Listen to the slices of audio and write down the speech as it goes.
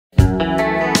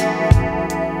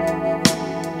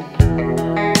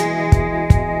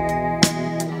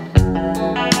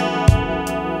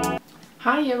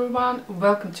everyone,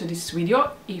 welcome to this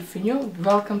video. If you're new,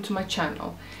 welcome to my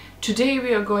channel. Today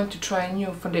we are going to try a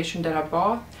new foundation that I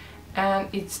bought, and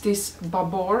it's this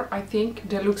Babor, I think,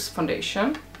 Deluxe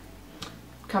Foundation.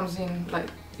 Comes in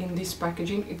like in this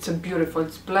packaging. It's a beautiful,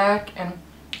 it's black and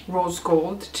rose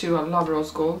gold too. I love rose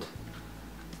gold.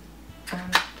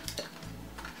 And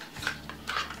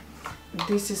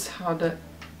this is how the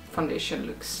foundation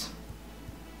looks.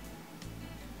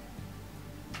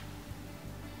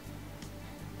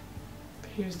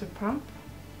 Here's the pump.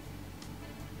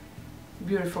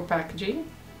 Beautiful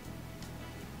packaging.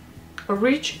 A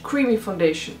rich, creamy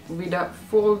foundation with a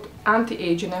full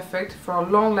anti-aging effect for a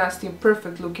long-lasting,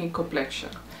 perfect-looking complexion.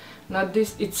 Now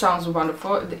this, it sounds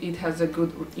wonderful. It has a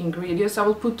good ingredients. I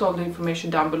will put all the information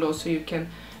down below so you can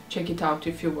check it out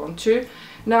if you want to.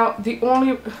 Now the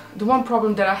one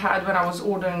problem that I had when I was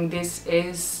ordering this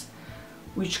is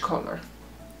which color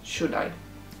should I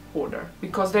order,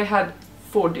 because they had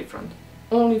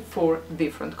only four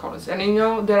different colors, and you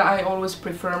know that I always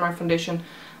prefer my foundation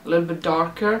a little bit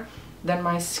darker than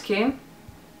my skin.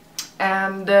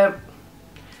 And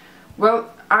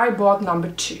well, I bought number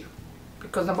 2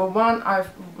 because number 1,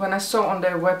 when I saw on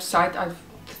their website, I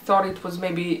thought it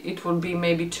would be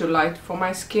maybe too light for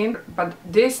my skin, but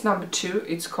this number 2,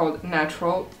 it's called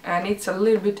natural, and it's a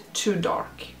little bit too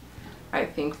dark, I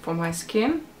think, for my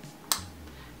skin.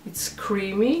 It's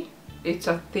creamy, it's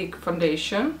a thick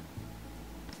foundation,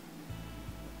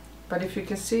 but if you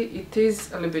can see, it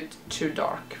is a little bit too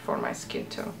dark for my skin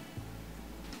tone.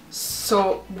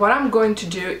 So what I'm going to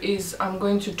do is I'm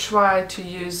going to try to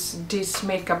use this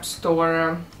makeup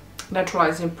store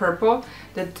naturalizing purple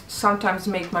that sometimes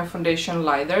make my foundation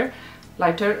lighter.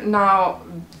 Now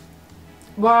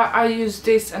why I use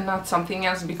this and not something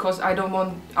else, because I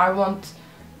want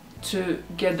to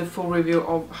get the full review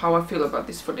of how I feel about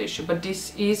this foundation, but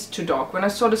this is too dark. When I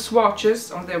saw the swatches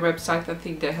on their website, I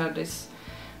think they had this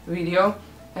video,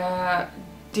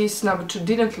 this number 2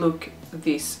 didn't look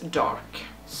this dark,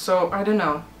 so I don't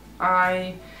know.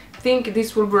 I think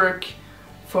this will work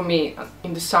for me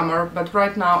in the summer, but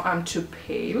right now I'm too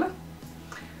pale.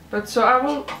 But so I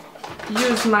will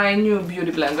use my new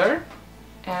beauty blender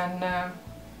and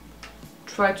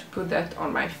try to put that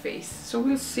on my face. So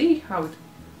we'll see how it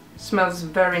smells.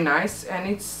 Very nice, and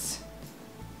it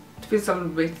feels a little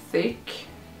bit thick,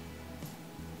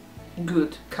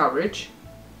 good coverage.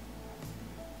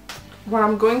 What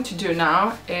I'm going to do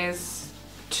now is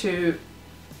to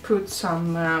put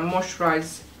some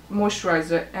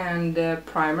moisturizer and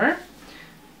primer.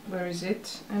 Where is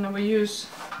it? And I will use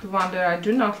the one that I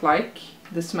do not like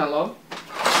the smell of.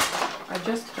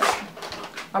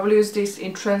 I will use this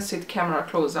in Transit Camera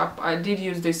Close-Up. I did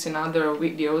use this in other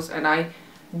videos, and I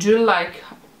do like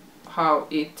how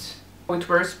it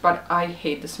works, but I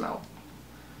hate the smell.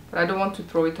 But I don't want to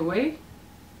throw it away.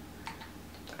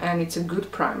 And it's a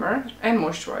good primer and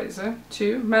moisturizer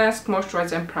too. Mask,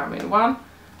 moisturizer and primer in one.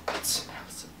 It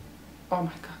smells, oh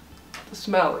my god, the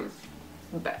smell is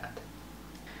bad.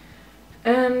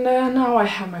 And now I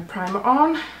have my primer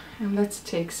on, and let's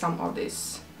take some of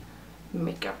this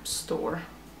makeup store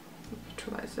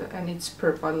moisturizer, and it's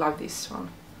purple. I love this one.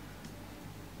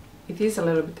 It is a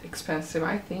little bit expensive,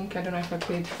 I think. I don't know if I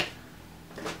paid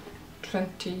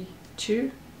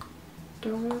 $22.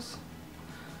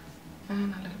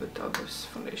 And a little bit of this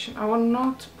foundation. I will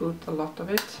not put a lot of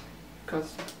it,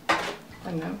 because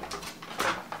I know.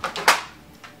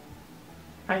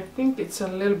 I think it's a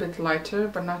little bit lighter,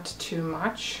 but not too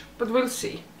much. But we'll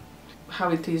see how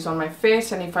it is on my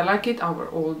face, and if I like it, I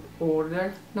will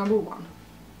order number 1.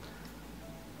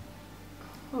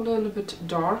 A little bit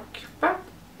dark, but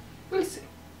we'll see.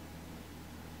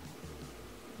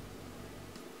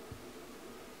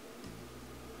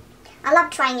 I love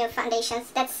trying new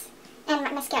foundations, and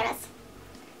mascaras.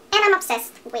 And I'm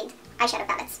obsessed with eyeshadow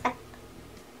palettes, but,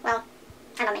 well,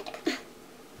 I don't make it.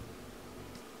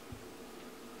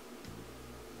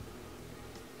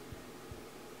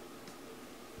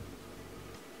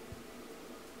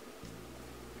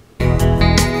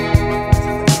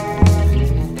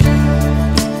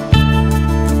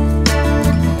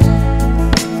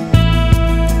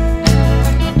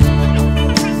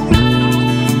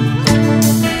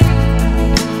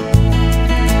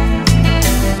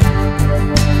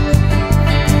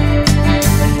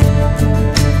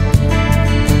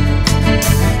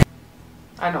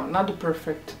 Not the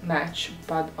perfect match,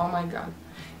 but oh my god,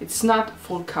 it's not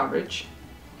full coverage,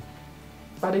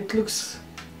 but it looks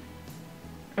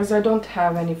as I don't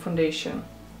have any foundation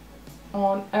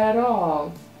on at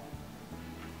all.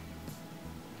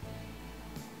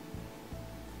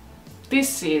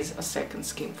 This is a second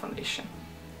skin foundation.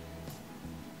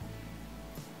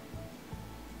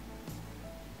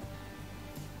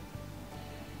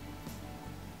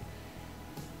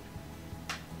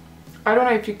 I don't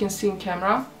know if you can see in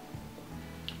camera,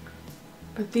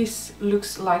 but this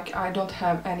looks like I don't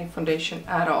have any foundation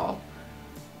at all.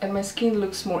 And my skin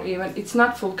looks more even. It's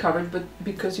not full coverage, but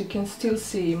because you can still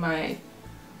see my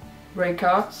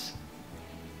breakouts.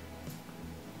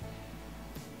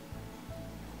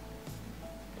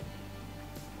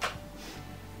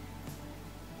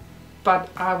 But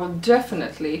I will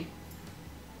definitely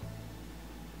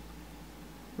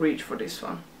reach for this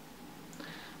one.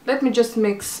 Let me just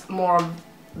mix more of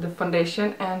the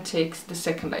foundation and take the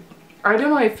second layer. I don't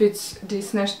know if it's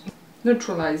this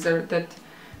neutralizer that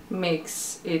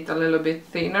makes it a little bit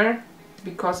thinner,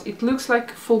 because it looks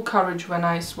like full coverage when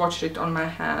I swatch it on my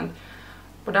hand.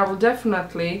 But I will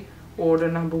definitely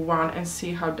order number 1 and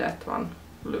see how that one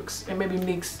looks, and maybe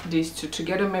mix these two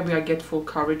together. Maybe I get full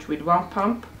coverage with one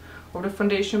pump of the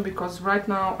foundation, because right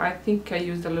now I think I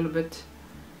used a little bit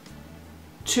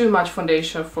too much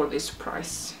foundation for this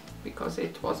price, because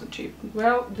it wasn't cheap.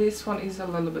 Well, this one is a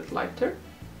little bit lighter.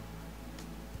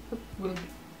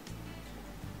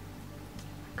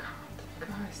 God,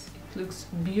 guys, it looks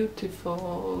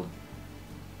beautiful.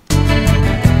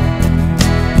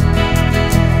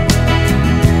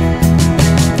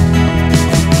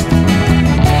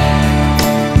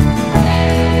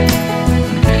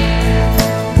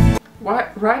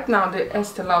 Right now the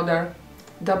Estee Lauder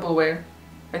Double Wear,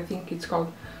 I think it's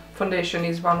called, foundation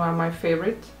is one of my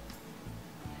favorite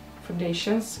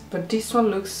foundations, but this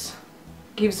one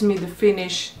gives me the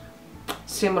finish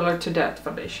similar to that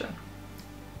foundation.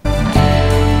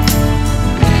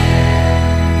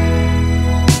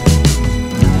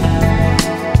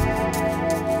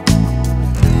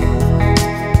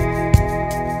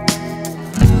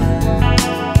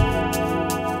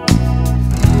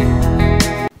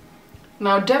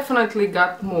 Now definitely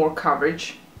got more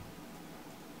coverage,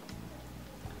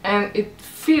 and it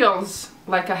feels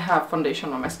like I have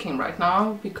foundation on my skin right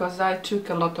now because I took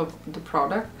a lot of the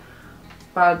product,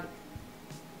 but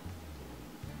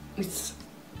it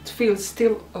feels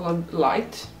still a little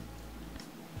light.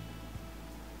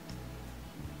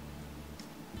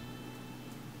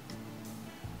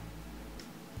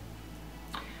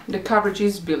 The coverage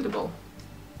is buildable.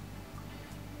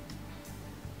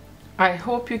 I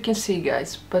hope you can see,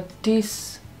 guys, but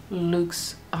this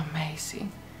looks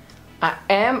amazing. I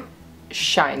am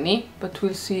shiny, but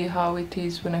we'll see how it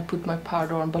is when I put my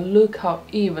powder on. But look how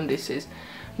even this is.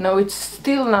 Now it's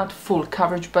still not full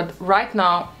coverage, but right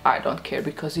now I don't care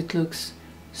because it looks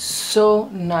so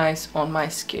nice on my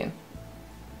skin.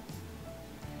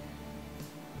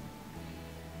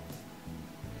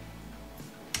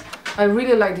 I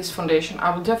really like this foundation.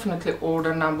 I will definitely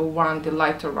order number 1, the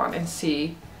lighter one, and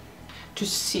see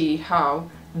how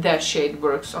that shade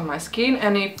works on my skin,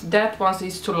 and if that one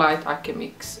is too light I can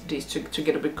mix these two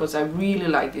together, because I really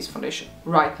like this foundation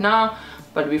right now.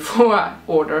 But before I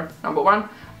order number 1,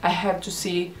 I have to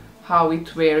see how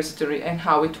it wears and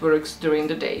how it works during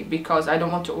the day, because I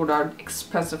don't want to order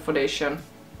expensive foundation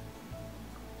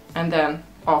and then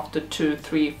after 2,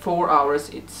 3, 4 hours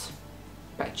it's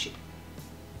patchy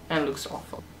and looks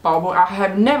awful. Babor, I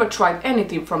have never tried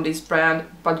anything from this brand,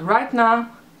 but right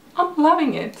now I'm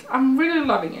loving it. I'm really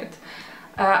loving it.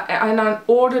 And I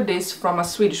ordered this from a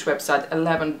Swedish website,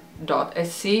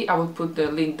 11.se. I will put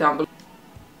the link down below.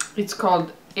 It's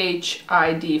called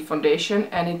HID foundation,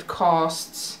 and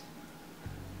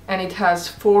it has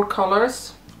 4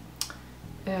 colors.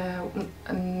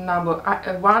 Number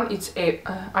 1 it's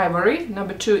ivory,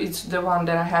 number 2 it's the one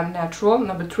that I have natural,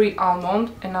 number 3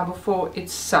 almond, and number 4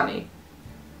 it's sunny.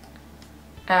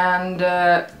 And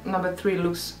number 3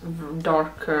 looks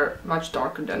darker, much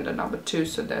darker than the number 2,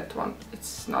 so that one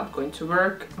it's not going to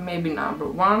work. Maybe number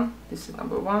 1. This is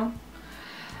number 1.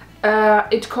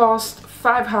 It cost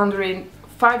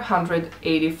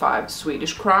 585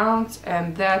 Swedish crowns,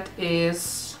 and that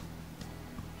is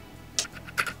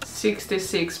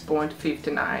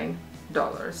 $66.59.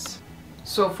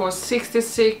 So for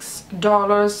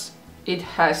 $66 it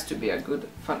has to be a good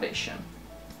foundation.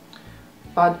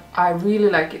 But I really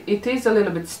like it. It is a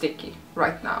little bit sticky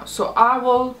right now, so I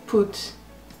will put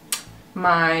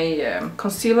my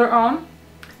concealer on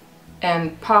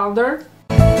and powder.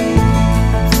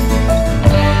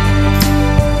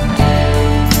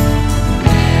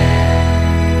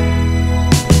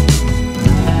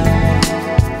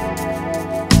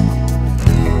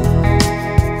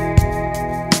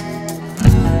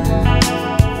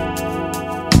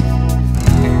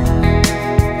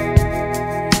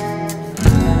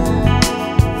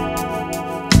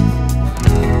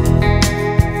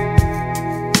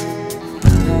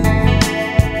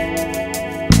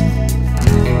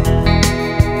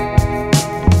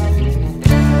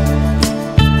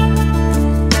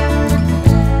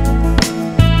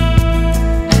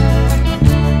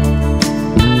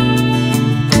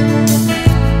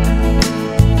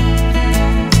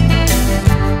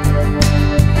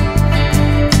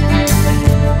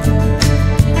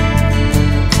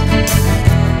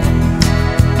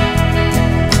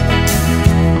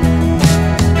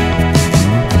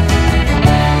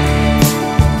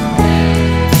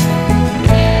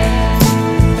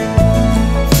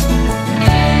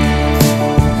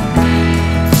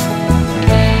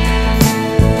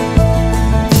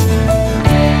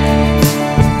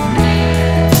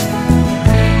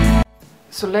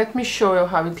 let me show you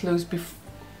how it looks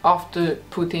after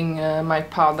putting my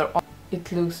powder on.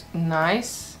 It looks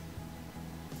nice.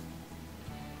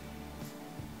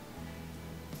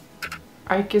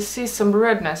 I can see some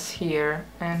redness here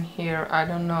and here. I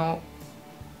don't know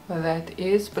what that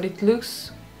is, but it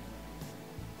looks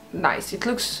nice. It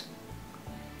looks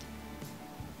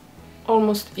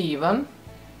almost even.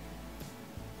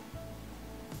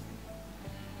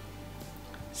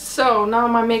 So now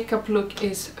my makeup look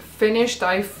is finished.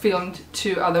 I filmed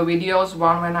 2 other videos,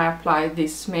 one when I applied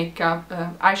this makeup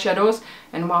eyeshadows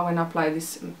and one when I applied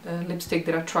this lipstick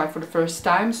that I tried for the first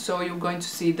time. So you're going to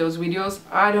see those videos.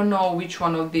 I don't know which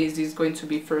one of these is going to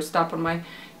be first up on my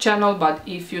channel, but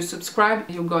if you subscribe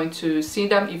you're going to see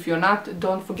them. If you're not,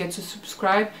 don't forget to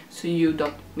subscribe so you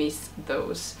don't miss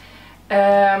those.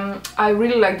 I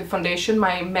really like the foundation.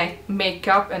 My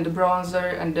makeup and the bronzer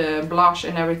and the blush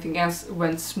and everything else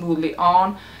went smoothly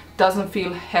on. Doesn't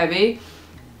feel heavy.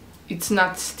 It's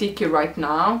not sticky right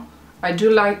now. I do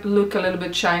look a little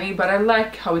bit shiny, but I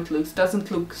like how it looks.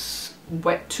 Doesn't look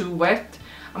wet, too wet.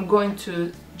 I'm going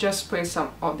to just spray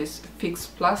some of this Fix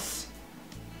Plus.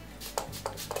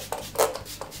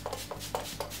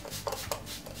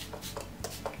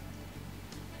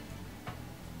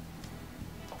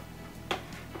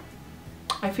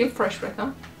 I feel fresh right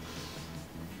now.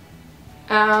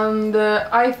 And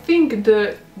I think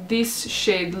this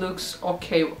shade looks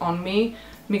okay on me,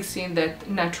 mixing that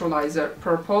Naturalizer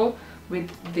purple with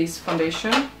this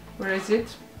foundation. Where is it?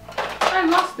 I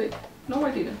lost it. No,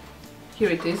 I didn't.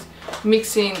 Here it is.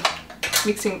 Mixing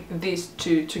these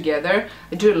two together.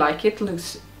 I do like it.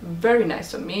 Looks very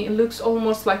nice on me. It looks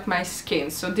almost like my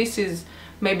skin. So this is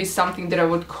maybe something that I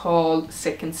would call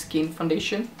second skin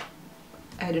foundation.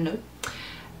 I don't know.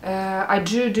 I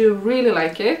do really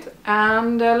like it,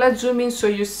 and let's zoom in so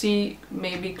you see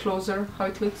maybe closer how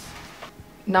it looks.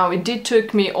 Now it did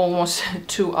took me almost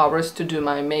 2 hours to do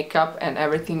my makeup and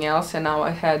everything else, and now I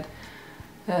had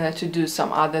to do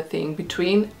some other thing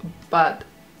between, but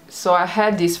so I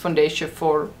had this foundation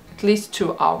for at least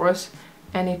 2 hours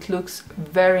and it looks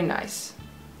very nice.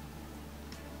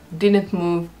 Didn't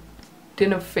move,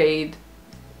 didn't fade.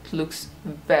 It looks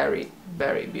very,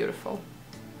 very beautiful.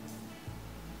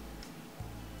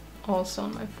 Also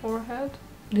on my forehead,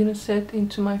 didn't set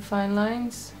into my fine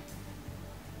lines.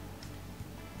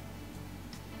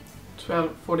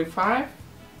 12:45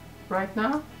 right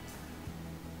now,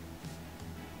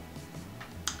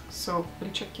 so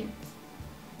we'll check in.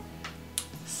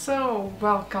 So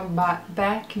welcome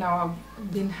back. Now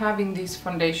I've been having this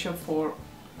foundation for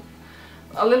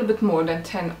a little bit more than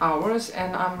 10 hours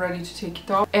and I'm ready to take it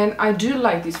off, and I do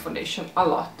like this foundation a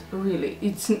lot, really.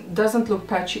 It doesn't look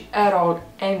patchy at all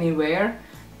anywhere.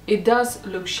 It does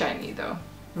look shiny though,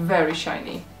 very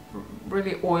shiny,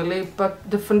 really oily,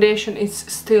 but the foundation is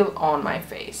still on my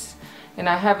face and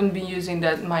I haven't been using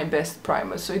that my best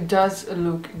primer, so it does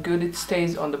look good. It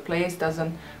stays on the place,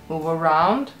 doesn't move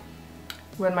around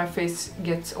when my face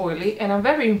gets oily, and I'm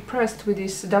very impressed with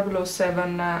this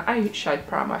 007 eyeshadow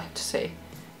primer, I have to say.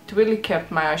 It really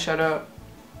kept my eyeshadow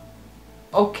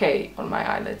okay on my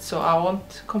eyelids, so I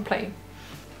won't complain.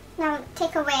 Now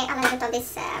take away a little bit of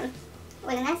this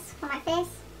oiliness from my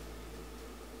face.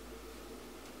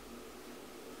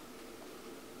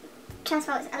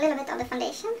 Transpose a little bit of the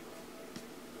foundation,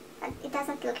 but it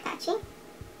doesn't look patchy.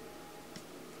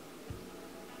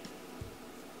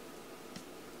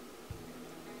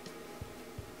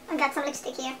 I got some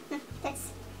lipstick here.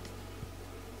 That's...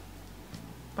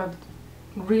 But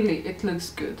really it looks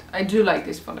good. I do like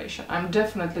this foundation. I'm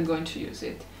definitely going to use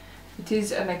it. It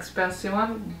is an expensive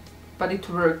one, but it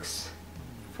works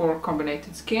for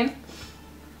combinated skin.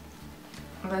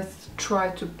 Let's try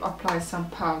to apply some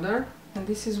powder, and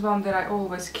this is one that I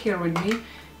always carry with me.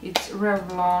 It's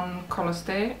Revlon Color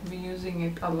Stay. I've been using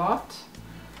it a lot.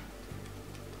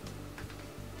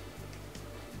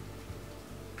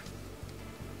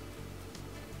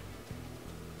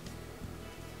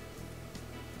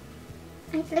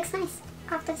 It looks nice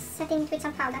after setting it with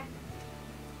some powder.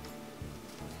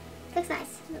 It looks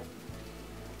nice.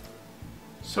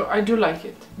 So I do like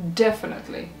it,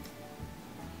 definitely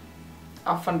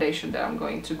a foundation that I'm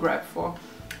going to grab for.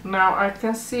 Now I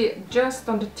can see just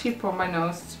on the tip of my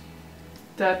nose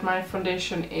that my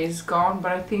foundation is gone,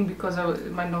 but I think because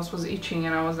my nose was itching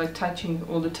and I was like touching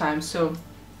all the time, so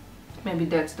maybe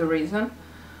that's the reason.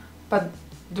 But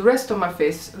the rest of my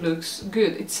face looks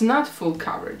good. It's not full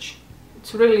coverage.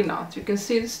 It's really not. You can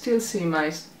still see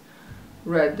my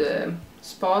red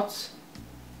spots,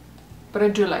 but I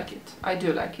do like it. I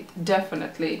do like it.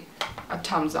 Definitely a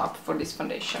thumbs up for this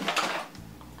foundation.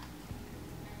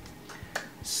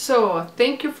 So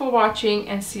thank you for watching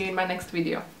and see you in my next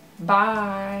video.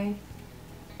 Bye!